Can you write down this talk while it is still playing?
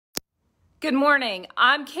Good morning.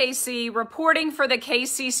 I'm Casey reporting for the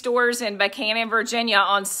KC stores in Buchanan, Virginia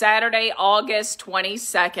on Saturday, August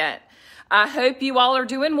 22nd. I hope you all are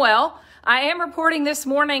doing well. I am reporting this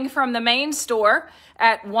morning from the main store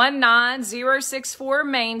at 19064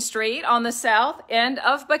 Main Street on the south end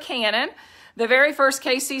of Buchanan. The very first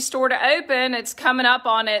KC store to open. It's coming up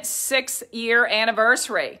on its 6th year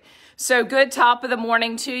anniversary. So good top of the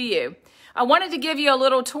morning to you. I wanted to give you a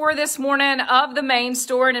little tour this morning of the main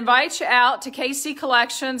store and invite you out to KC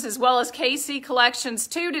Collections as well as KC Collections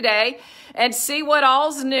 2 today and see what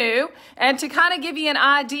all's new and to kind of give you an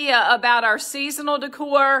idea about our seasonal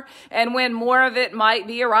decor and when more of it might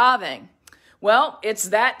be arriving. Well, it's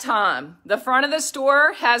that time. The front of the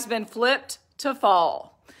store has been flipped to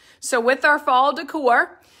fall. So with our fall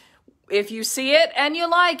decor, if you see it and you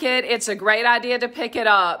like it, it's a great idea to pick it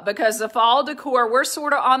up because the fall decor, we're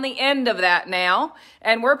sort of on the end of that now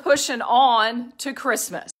and we're pushing on to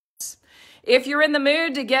Christmas. If you're in the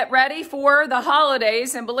mood to get ready for the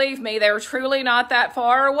holidays, and believe me, they're truly not that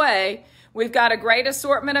far away, we've got a great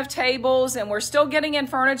assortment of tables and we're still getting in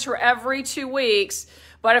furniture every 2 weeks.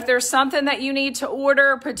 But if there's something that you need to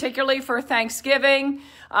order, particularly for Thanksgiving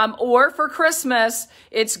or for Christmas,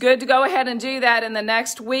 it's good to go ahead and do that in the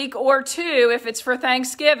next week or two if it's for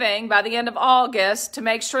Thanksgiving by the end of August to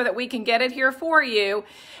make sure that we can get it here for you.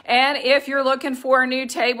 And if you're looking for a new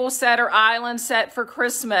table set or island set for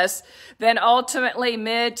Christmas, then ultimately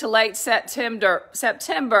mid to late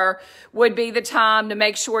September would be the time to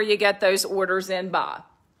make sure you get those orders in by.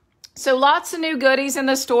 So lots of new goodies in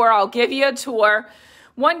the store. I'll give you a tour.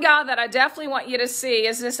 One guy that I definitely want you to see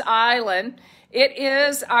is this island. It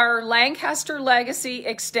is our Lancaster Legacy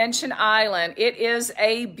Extension Island. It is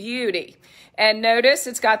a beauty. And notice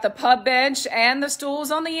it's got the pub bench and the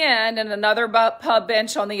stools on the end and another pub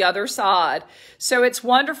bench on the other side. So it's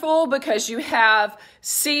wonderful because you have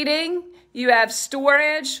seating, you have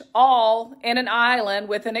storage, all in an island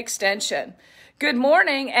with an extension. Good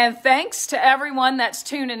morning and thanks to everyone that's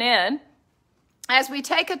tuning in. As we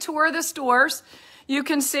take a tour of the stores, you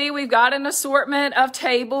can see we've got an assortment of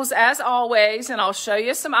tables as always, and I'll show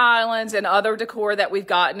you some islands and other decor that we've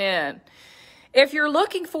gotten in. If you're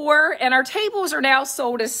looking for, and our tables are now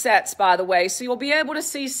sold as sets, by the way, so you'll be able to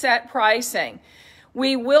see set pricing.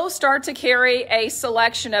 We will start to carry a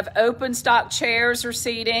selection of open stock chairs or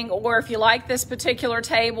seating, or if you like this particular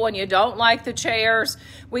table and you don't like the chairs,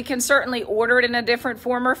 we can certainly order it in a different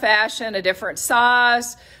form or fashion, a different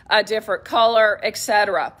size, a different color,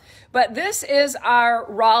 etc. But this is our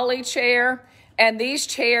Raleigh chair, and these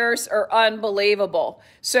chairs are unbelievable.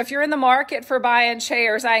 So if you're in the market for buying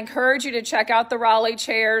chairs, I encourage you to check out the Raleigh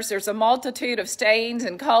chairs. There's a multitude of stains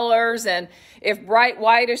and colors, and if bright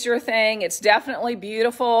white is your thing, it's definitely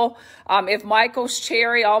beautiful. If Michael's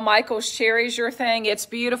cherry, all Michael's cherry is your thing, it's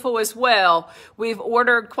beautiful as well. We've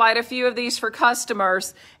ordered quite a few of these for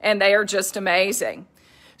customers, and they are just amazing.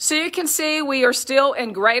 So you can see we are still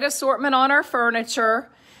in great assortment on our furniture.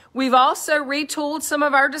 We've also retooled some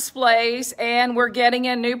of our displays and we're getting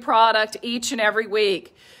in new product each and every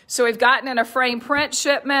week. So we've gotten in a frame print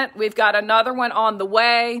shipment. We've got another one on the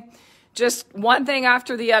way. Just one thing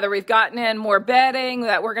after the other. We've gotten in more bedding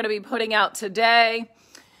that we're going to be putting out today.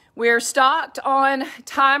 We're stocked on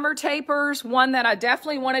timer tapers. One that I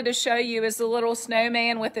definitely wanted to show you is the little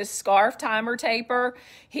snowman with his scarf timer taper.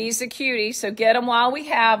 He's a cutie, so get him while we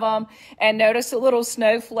have him. And notice a little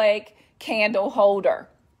snowflake candle holder.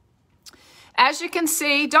 As you can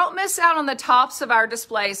see, don't miss out on the tops of our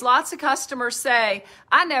displays. Lots of customers say,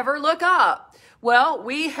 I never look up. Well,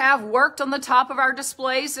 we have worked on the top of our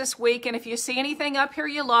displays this week, and if you see anything up here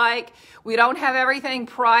you like, we don't have everything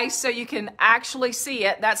priced so you can actually see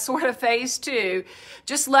it. That's sort of phase 2.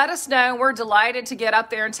 Just let us know. We're delighted to get up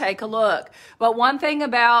there and take a look. But one thing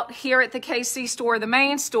about here at the KC store, the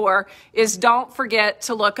main store, is don't forget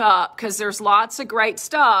to look up because there's lots of great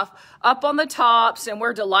stuff up on the tops, and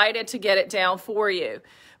we're delighted to get it down for you.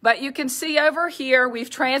 But you can see over here, we've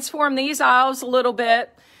transformed these aisles a little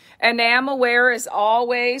bit. Enamelware is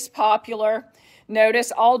always popular.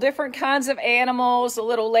 Notice all different kinds of animals, a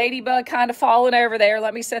little ladybug kind of falling over there.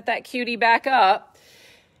 Let me set that cutie back up.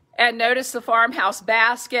 And notice the farmhouse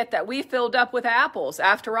basket that we filled up with apples.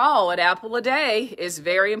 After all, an apple a day is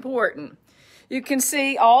very important. You can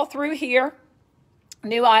see all through here,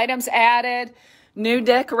 new items added, new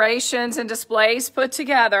decorations and displays put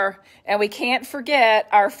together, and we can't forget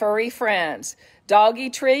our furry friends. Doggy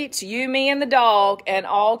treats, you, me, and the dog, and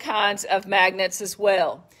all kinds of magnets as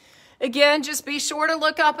well. Again, just be sure to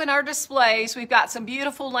look up in our displays. We've got some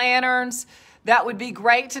beautiful lanterns that would be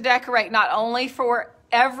great to decorate not only for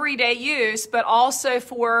everyday use, but also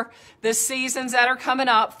for the seasons that are coming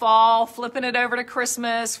up, fall, flipping it over to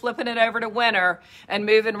Christmas, flipping it over to winter, and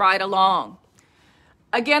moving right along.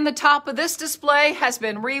 Again, the top of this display has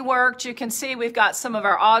been reworked. You can see we've got some of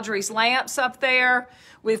our Audrey's lamps up there.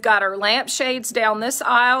 We've got our lampshades down this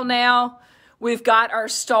aisle now. We've got our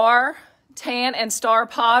star tan and star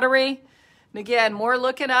pottery. And again, more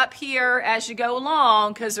looking up here as you go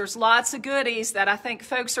along, because there's lots of goodies that I think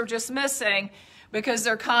folks are just missing because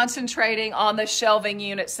they're concentrating on the shelving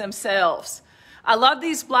units themselves. I love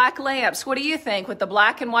these black lamps. What do you think with the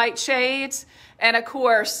black and white shades? And of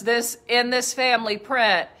course, this in this family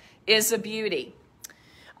print is a beauty.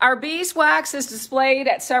 Our beeswax is displayed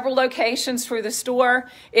at several locations through the store.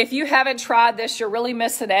 If you haven't tried this, you're really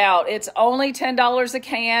missing out. It's only $10 a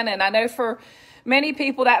can, and I know for many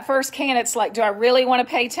people that first can, it's like, do I really want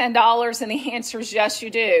to pay $10? And the answer is yes, you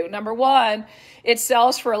do. Number one, it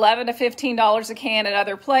sells for $11 to $15 a can at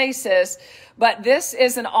other places. But this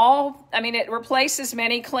is it replaces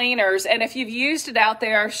many cleaners. And if you've used it out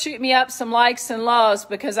there, shoot me up some likes and loves,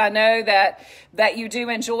 because I know that you do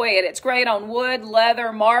enjoy it. It's great on wood,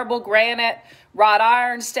 leather, marble, granite, wrought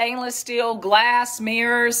iron, stainless steel, glass,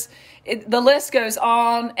 mirrors. The list goes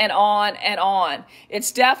on and on and on.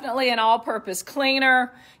 It's definitely an all-purpose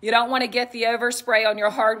cleaner. You don't want to get the overspray on your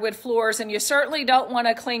hardwood floors, and you certainly don't want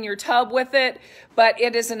to clean your tub with it, but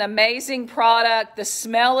it is an amazing product. The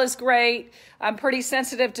smell is great. I'm pretty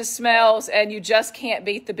sensitive to smells, and you just can't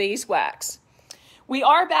beat the beeswax. We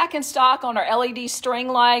are back in stock on our LED string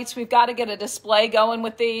lights. We've got to get a display going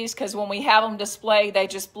with these, because when we have them displayed, they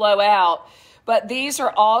just blow out. But these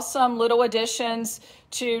are awesome little additions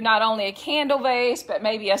to not only a candle vase, but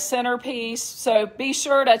maybe a centerpiece. So be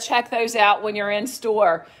sure to check those out when you're in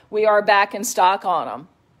store. We are back in stock on them.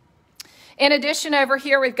 In addition, over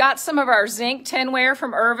here, we've got some of our zinc tinware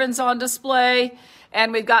from Irvin's on display,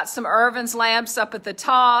 and we've got some Irvin's lamps up at the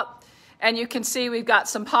top. And you can see we've got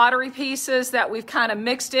some pottery pieces that we've kind of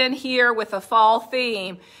mixed in here with a fall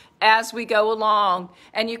theme as we go along.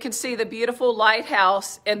 And you can see the beautiful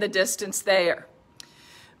lighthouse in the distance there.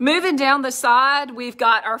 Moving down the side, we've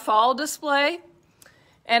got our fall display.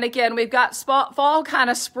 And again, we've got fall kind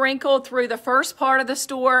of sprinkled through the first part of the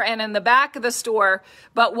store and in the back of the store.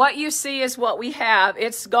 But what you see is what we have.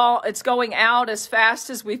 It's going out as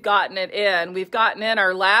fast as we've gotten it in. We've gotten in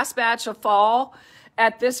our last batch of fall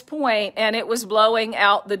at this point, and it was blowing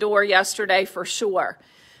out the door yesterday for sure.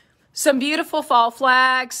 Some beautiful fall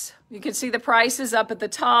flags. You can see the prices up at the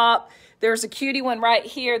top. There's a cutie one right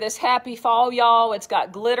here, this Happy Fall Y'all. It's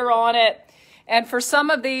got glitter on it. And for some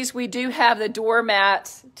of these, we do have the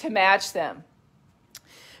doormats to match them.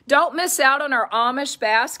 Don't miss out on our Amish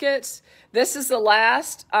baskets. This is the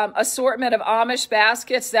last assortment of Amish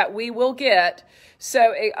baskets that we will get.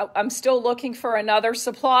 So I'm still looking for another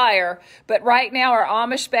supplier. But right now, our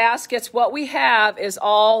Amish baskets, what we have is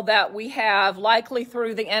all that we have, likely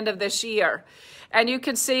through the end of this year. And you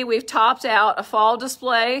can see we've topped out a fall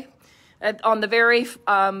display on the very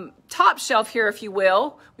top shelf here, if you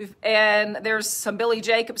will. And there's some Billy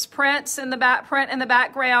Jacobs prints in the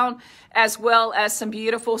background, as well as some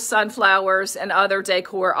beautiful sunflowers and other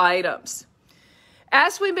decor items.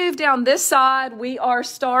 As we move down this side, we are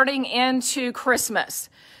starting into Christmas.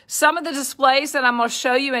 Some of the displays that I'm going to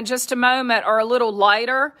show you in just a moment are a little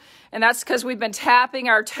lighter, and that's because we've been tapping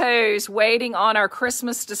our toes, waiting on our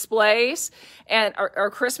Christmas displays and our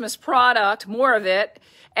Christmas product, more of it,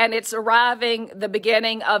 and it's arriving the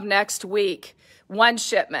beginning of next week. One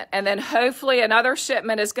shipment, and then hopefully another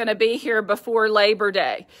shipment is going to be here before Labor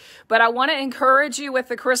Day. But I want to encourage you with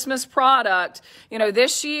the Christmas product. You know,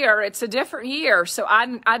 this year, it's a different year, so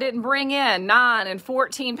I didn't bring in 9 and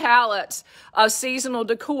 14 pallets of seasonal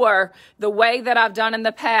decor the way that I've done in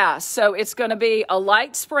the past. So it's going to be a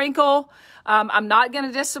light sprinkle. I'm not going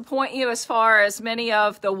to disappoint you as far as many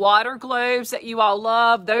of the water globes that you all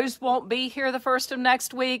love. Those won't be here the first of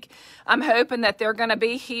next week. I'm hoping that they're going to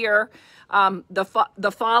be here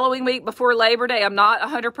the following week before Labor Day. I'm not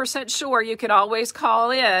 100% sure. You can always call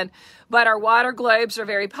in. But our water globes are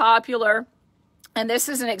very popular. And this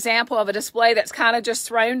is an example of a display that's kind of just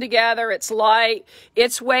thrown together. It's light.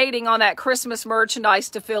 It's waiting on that Christmas merchandise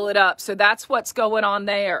to fill it up. So that's what's going on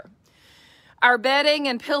there. Our bedding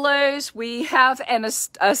and pillows, we have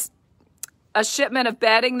a shipment of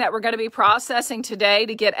bedding that we're going to be processing today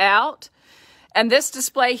to get out. And this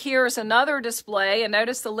display here is another display. And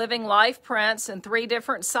notice the Living Life prints in 3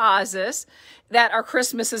 different sizes that our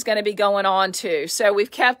Christmas is going to be going on to. So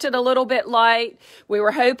we've kept it a little bit light. We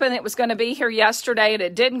were hoping it was going to be here yesterday, and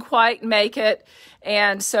it didn't quite make it.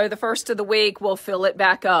 And so the first of the week, we'll fill it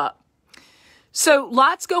back up. So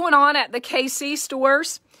lots going on at the KC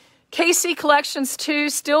stores. KC Collections 2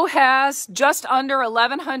 still has just under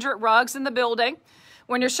 1,100 rugs in the building.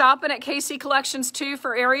 When you're shopping at KC Collections 2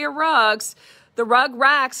 for area rugs, the rug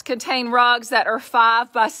racks contain rugs that are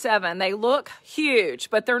 5 by 7. They look huge,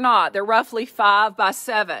 but they're not. They're roughly 5 by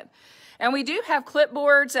 7. And we do have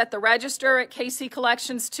clipboards at the register at KC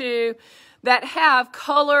Collections 2 that have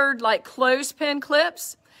colored like clothespin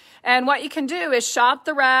clips. And what you can do is shop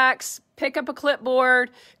the racks, pick up a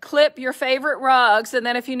clipboard, clip your favorite rugs, and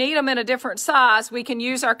then if you need them in a different size, we can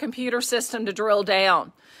use our computer system to drill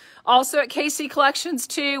down. Also at KC Collections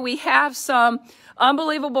 2, we have some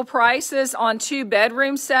unbelievable prices on 2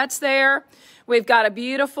 bedroom sets there. We've got a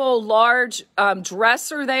beautiful large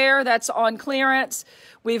dresser there that's on clearance.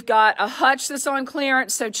 We've got a hutch that's on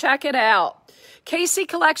clearance, so check it out. KC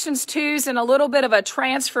Collections 2's in a little bit of a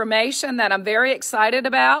transformation that I'm very excited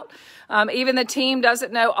about. Even the team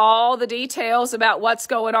doesn't know all the details about what's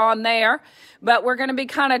going on there, but we're going to be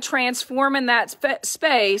kind of transforming that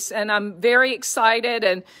space, and I'm very excited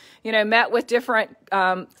and, met with different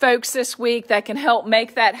folks this week that can help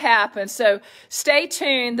make that happen. So stay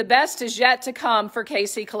tuned. The best is yet to come for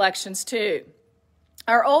KC Collections 2.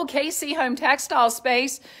 Our old KC Home Textile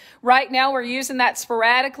space, right now we're using that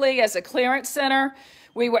sporadically as a clearance center.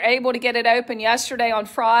 We were able to get it open yesterday on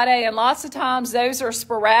Friday, and lots of times those are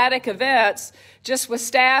sporadic events just with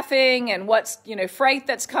staffing and what's, freight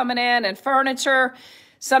that's coming in and furniture.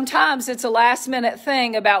 Sometimes it's a last minute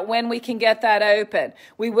thing about when we can get that open.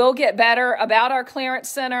 We will get better about our clearance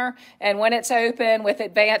center and when it's open with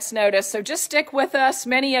advance notice. So just stick with us.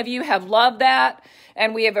 Many of you have loved that,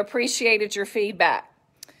 and we have appreciated your feedback.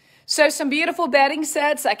 So some beautiful bedding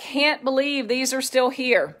sets. I can't believe these are still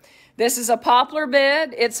here. This is a poplar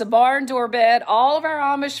bed. It's a barn door bed. All of our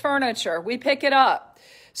Amish furniture, we pick it up.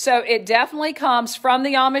 So it definitely comes from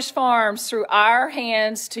the Amish farms through our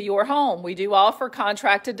hands to your home. We do offer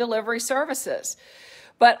contracted delivery services.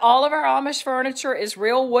 But all of our Amish furniture is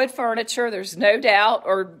real wood furniture. There's no doubt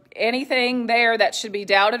or anything there that should be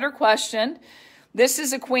doubted or questioned. This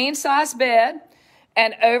is a queen size bed,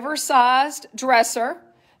 an oversized dresser.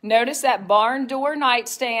 Notice that barn door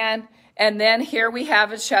nightstand, and then here we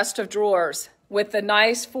have a chest of drawers with the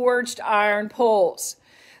nice forged iron pulls.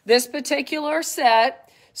 This particular set,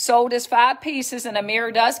 sold as 5 pieces, and a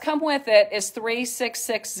mirror does come with it, is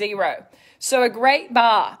 $3,660. So a great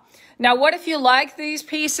buy. Now, what if you like these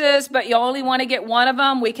pieces, but you only want to get one of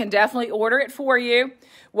them? We can definitely order it for you.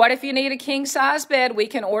 What if you need a king size bed? We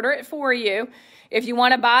can order it for you. If you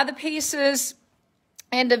want to buy the pieces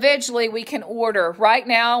individually, we can order. Right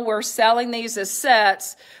now, we're selling these as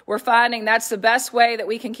sets. We're finding that's the best way that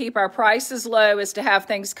we can keep our prices low, is to have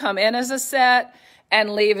things come in as a set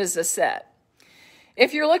and leave as a set.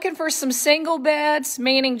 If you're looking for some single beds,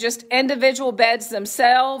 meaning just individual beds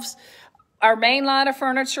themselves, our main line of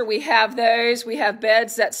furniture, we have those. We have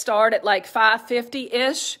beds that start at like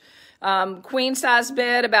 $550-ish. King size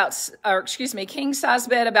bed about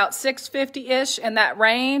 $650-ish, in that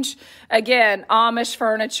range. Again, Amish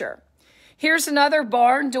furniture. Here's another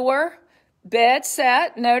barn door bed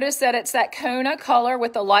set. Notice that it's that Kona color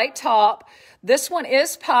with the light top. This one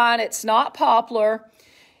is pine. It's not poplar.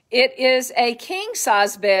 It is a king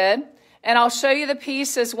size bed, and I'll show you the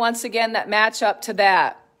pieces once again that match up to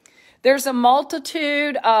that. There's a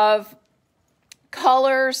multitude of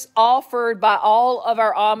colors offered by all of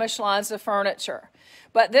our Amish lines of furniture.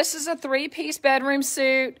 But this is a 3-piece bedroom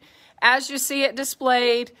suite. As you see it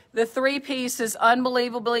displayed, the 3-piece is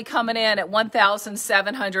unbelievably coming in at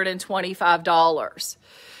 $1,725.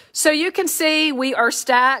 So you can see we are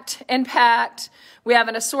stacked and packed. We have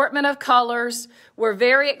an assortment of colors. We're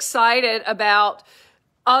very excited about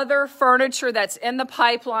other furniture that's in the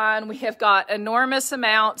pipeline. We have got enormous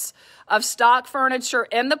amounts of stock furniture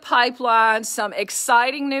in the pipeline, some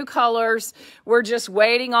exciting new colors. We're just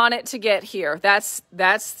waiting on it to get here. That's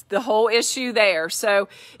the whole issue there. So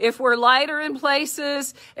if we're lighter in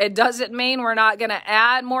places, it doesn't mean we're not going to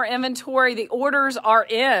add more inventory. The orders are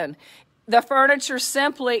in. The furniture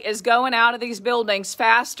simply is going out of these buildings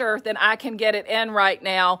faster than I can get it in right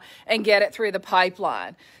now and get it through the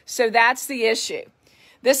pipeline. So that's the issue.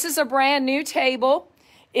 This is a brand new table.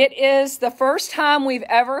 It is the first time we've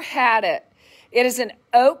ever had it. It is an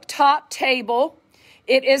oak top table.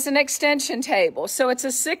 It is an extension table. So it's a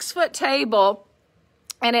 6-foot table,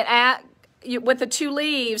 and with the 2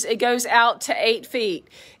 leaves, it goes out to 8 feet.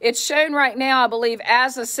 It's shown right now, I believe,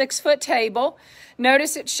 as a 6-foot table.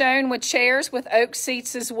 Notice it's shown with chairs with oak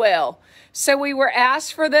seats as well. So we were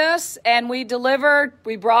asked for this, and we delivered.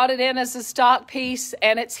 We brought it in as a stock piece,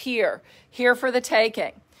 and it's here for the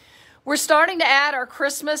taking. We're starting to add our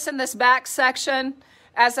Christmas in this back section.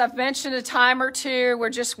 As I've mentioned a time or two, we're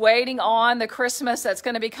just waiting on the Christmas that's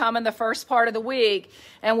going to be coming the first part of the week,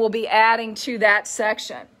 and we'll be adding to that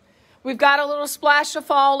section. We've got a little splash of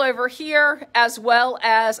fall over here, as well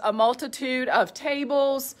as a multitude of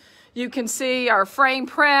tables. You can see our frame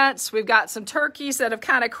prints. We've got some turkeys that have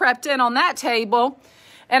kind of crept in on that table.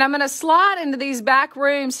 And I'm going to slide into these back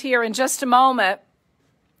rooms here in just a moment.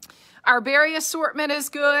 Our berry assortment is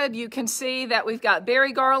good. You can see that we've got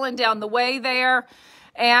berry garland down the way there,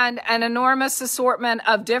 and an enormous assortment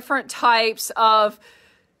of different types of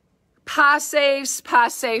pie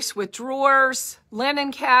safes with drawers,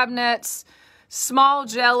 linen cabinets, small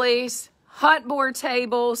jellies, hunt board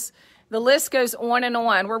tables. The list goes on and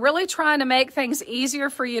on. We're really trying to make things easier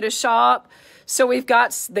for you to shop. So we've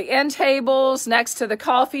got the end tables next to the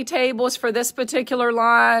coffee tables for this particular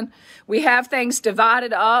line. We have things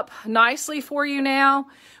divided up nicely for you now.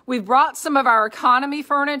 We've brought some of our economy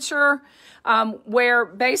furniture where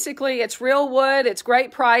basically it's real wood, it's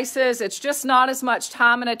great prices, it's just not as much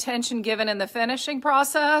time and attention given in the finishing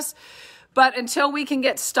process. But until we can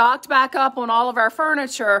get stocked back up on all of our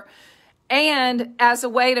furniture, and as a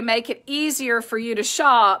way to make it easier for you to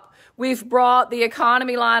shop, we've brought the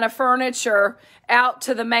economy line of furniture out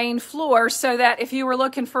to the main floor so that if you were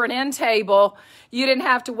looking for an end table, you didn't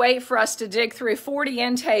have to wait for us to dig through 40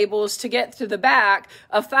 end tables to get to the back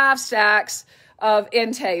of 5 stacks of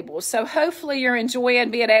end tables. So hopefully you're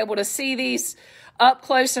enjoying being able to see these up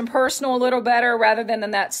close and personal a little better rather than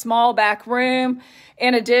in that small back room.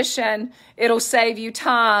 In addition, it'll save you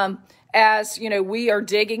time as we are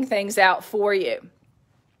digging things out for you.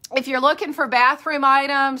 If you're looking for bathroom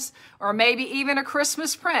items or maybe even a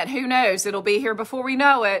Christmas print, who knows, it'll be here before we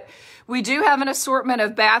know it. We do have an assortment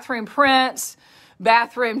of bathroom prints,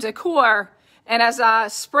 bathroom decor, and as I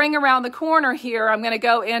spring around the corner here, I'm going to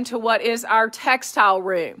go into what is our textile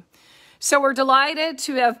room. So we're delighted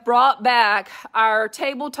to have brought back our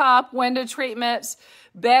tabletop window treatments,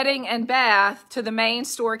 bedding, and bath to the main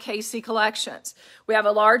store KC Collections. We have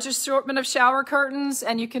a large assortment of shower curtains,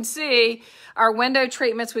 and you can see our window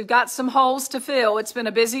treatments. We've got some holes to fill. It's been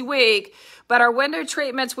a busy week, but our window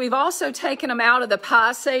treatments, we've also taken them out of the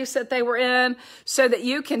pie safes that they were in so that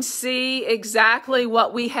you can see exactly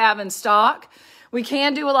what we have in stock. We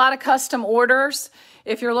can do a lot of custom orders.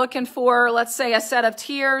 If you're looking for, let's say, a set of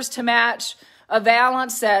tiers to match a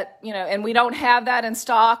valance that, and we don't have that in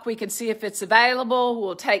stock, we can see if it's available.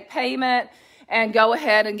 We'll take payment and go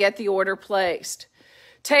ahead and get the order placed.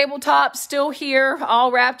 Tabletop still here,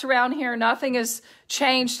 all wrapped around here. Nothing has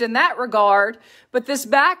changed in that regard. But this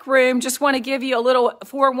back room, just want to give you a little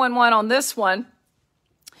 411 on this one.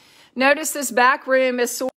 Notice this back room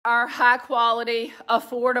is sort of our high quality,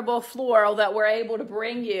 affordable floral that we're able to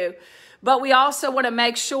bring you. But we also want to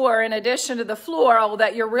make sure, in addition to the floral,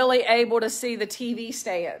 that you're really able to see the TV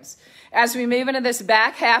stands. As we move into this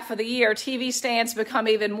back half of the year, TV stands become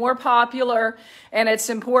even more popular, and it's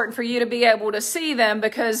important for you to be able to see them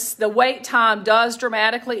because the wait time does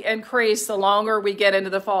dramatically increase the longer we get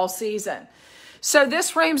into the fall season. So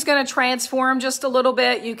this room's going to transform just a little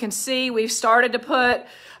bit. You can see we've started to put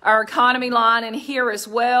our economy line in here as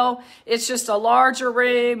well. It's just a larger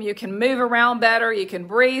room. You can move around better. You can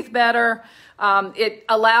breathe better. It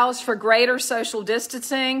allows for greater social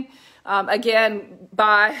distancing. Again,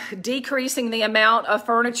 by decreasing the amount of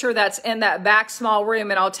furniture that's in that back small room,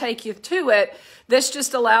 and I'll take you to it, this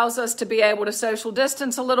just allows us to be able to social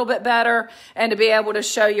distance a little bit better and to be able to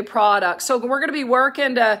show you products. So we're going to be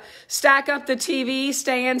working to stack up the TV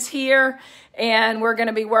stands here, and we're going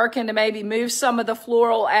to be working to maybe move some of the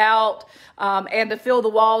floral out and to fill the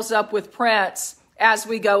walls up with prints as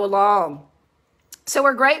we go along. So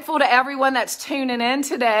we're grateful to everyone that's tuning in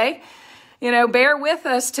today. Bear with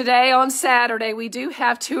us today on Saturday. We do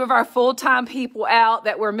have 2 of our full-time people out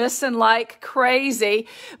that we're missing like crazy,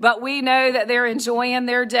 but we know that they're enjoying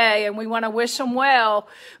their day and we want to wish them well.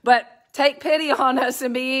 But take pity on us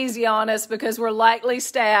and be easy on us because we're lightly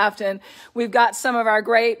staffed and we've got some of our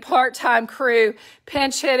great part-time crew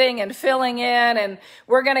pinch hitting and filling in, and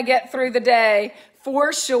we're going to get through the day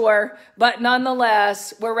for sure. But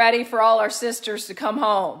nonetheless, we're ready for all our sisters to come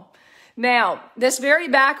home. Now, this very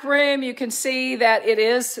back room, you can see that it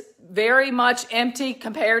is very much empty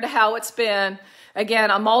compared to how it's been.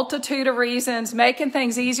 Again, a multitude of reasons, making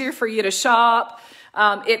things easier for you to shop.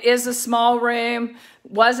 It is a small room.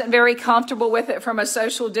 Wasn't very comfortable with it from a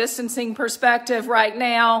social distancing perspective right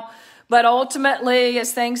now. But ultimately,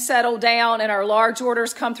 as things settle down and our large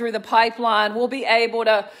orders come through the pipeline, we'll be able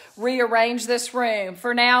to rearrange this room.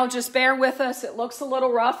 For now, just bear with us. It looks a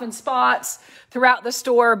little rough in spots throughout the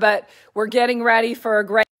store, but we're getting ready for a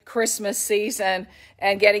great Christmas season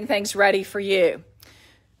and getting things ready for you.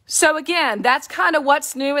 So again, that's kind of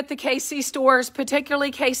what's new at the KC stores,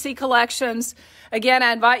 particularly KC Collections. Again,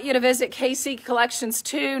 I invite you to visit KC Collections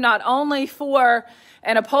too, not only for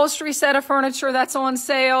an upholstery set of furniture that's on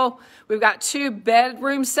sale. We've got 2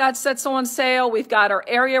 bedroom sets that's on sale. We've got our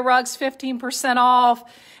area rugs 15% off.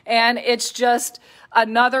 And it's just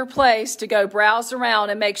another place to go browse around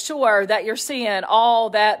and make sure that you're seeing all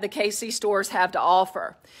that the KC stores have to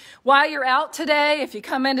offer. While you're out today, if you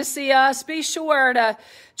come in to see us, be sure to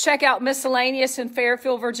check out Miscellaneous in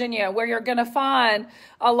Fairfield, Virginia, where you're going to find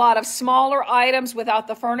a lot of smaller items without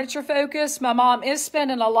the furniture focus. My mom is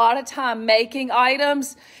spending a lot of time making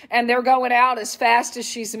items, and they're going out as fast as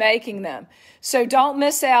she's making them. So don't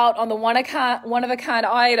miss out on the one-of-a-kind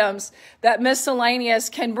items that Miscellaneous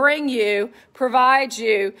can bring you, provide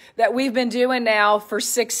you, that we've been doing now for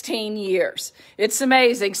 16 years. It's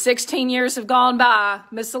amazing. 16 years have gone by.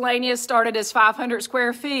 Miscellaneous started as 500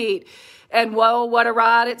 square feet. And whoa, what a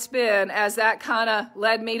ride it's been, as that kind of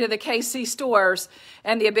led me to the KC stores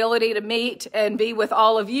and the ability to meet and be with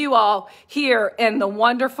all of you all here in the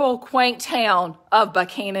wonderful, quaint town of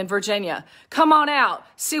Buchanan, Virginia. Come on out,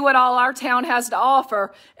 see what all our town has to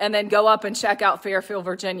offer, and then go up and check out Fairfield,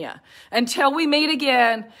 Virginia. Until we meet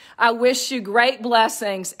again, I wish you great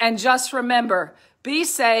blessings, and just remember, be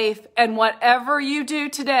safe, and whatever you do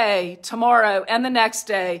today, tomorrow, and the next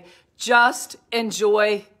day, just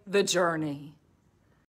enjoy the journey.